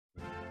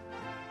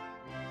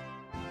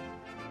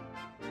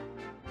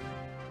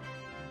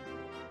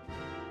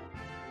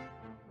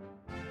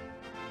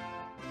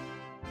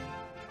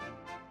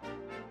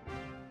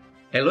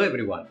Hello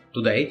everyone!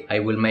 Today I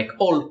will make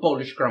all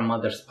Polish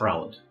grandmothers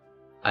proud.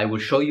 I will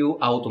show you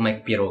how to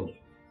make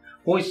pierogi.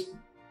 Who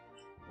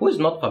is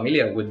not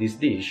familiar with this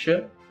dish?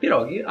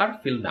 Pierogi are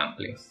filled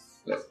dumplings.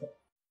 Let's go.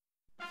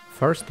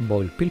 First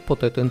boil peeled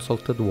potato in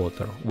salted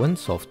water. When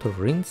soft,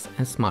 rinse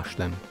and smash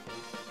them.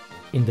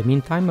 In the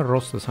meantime,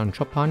 roast some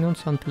chopped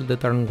onions until they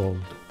turn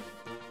gold.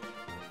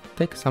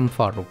 Take some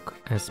Twaróg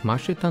and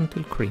smash it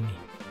until creamy.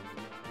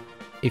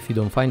 If you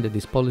don't find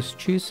this Polish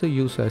cheese,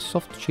 use a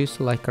soft cheese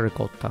like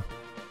ricotta.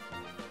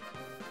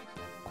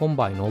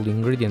 Combine all the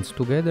ingredients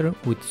together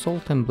with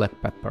salt and black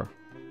pepper.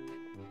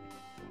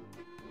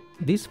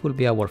 This will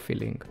be our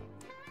filling.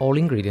 All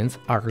ingredients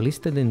are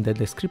listed in the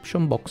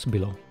description box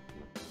below.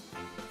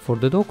 For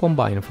the dough,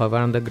 combine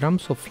 500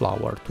 grams of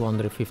flour,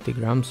 250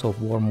 grams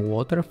of warm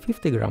water,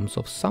 50 grams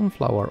of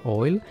sunflower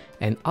oil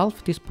and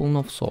half teaspoon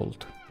of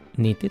salt.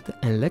 Knead it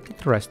and let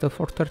it rest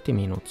for 30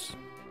 minutes.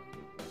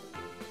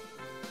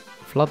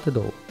 Flat the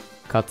dough,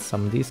 cut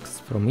some discs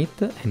from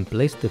it and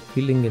place the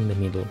filling in the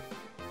middle.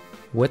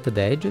 Wet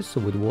the edges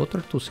with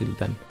water to seal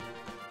them.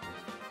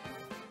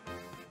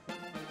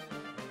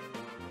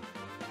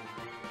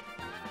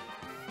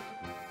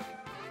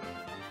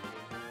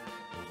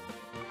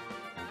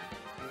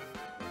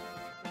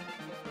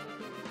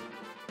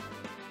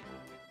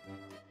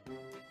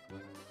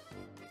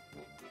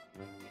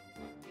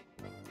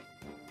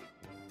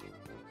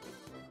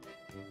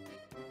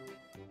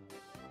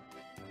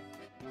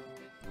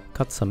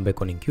 Cut some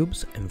bacon in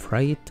cubes and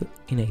fry it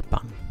in a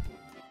pan.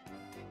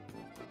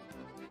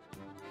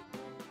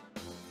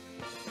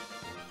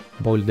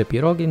 Boil the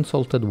pierogi in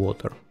salted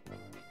water.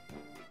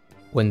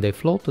 When they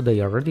float, they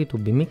are ready to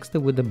be mixed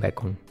with the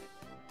bacon.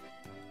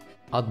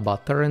 Add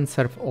butter and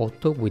serve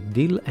hot with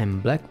dill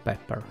and black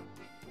pepper.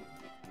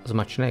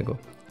 Smacznego!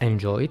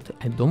 Enjoy it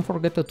and don't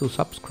forget to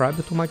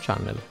subscribe to my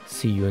channel.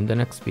 See you in the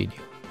next video.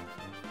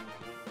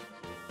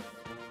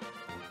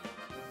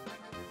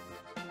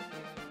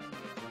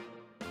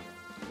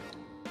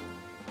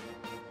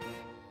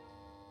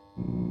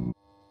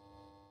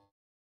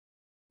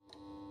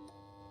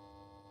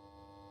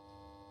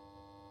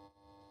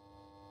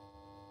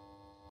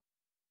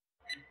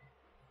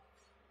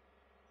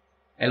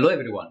 Hello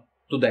everyone!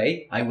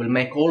 Today I will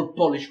make all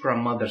Polish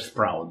grandmothers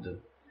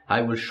proud.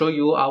 I will show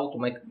you how to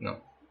make... no.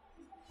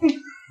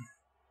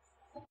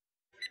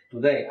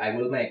 Today I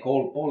will make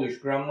all Polish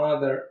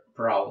grandmother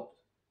proud.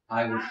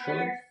 I will show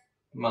you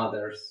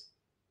mothers.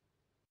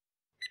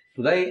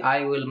 Today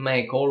I will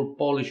make all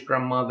Polish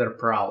grandmother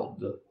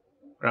proud.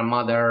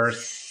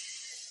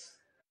 Grandmothers.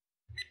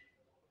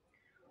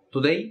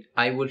 Today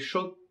I will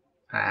show...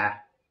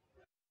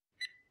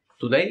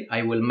 Today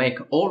I will make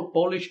all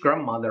Polish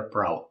grandmother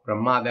proud.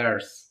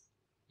 Grandmothers.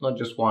 Not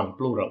just one,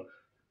 plural.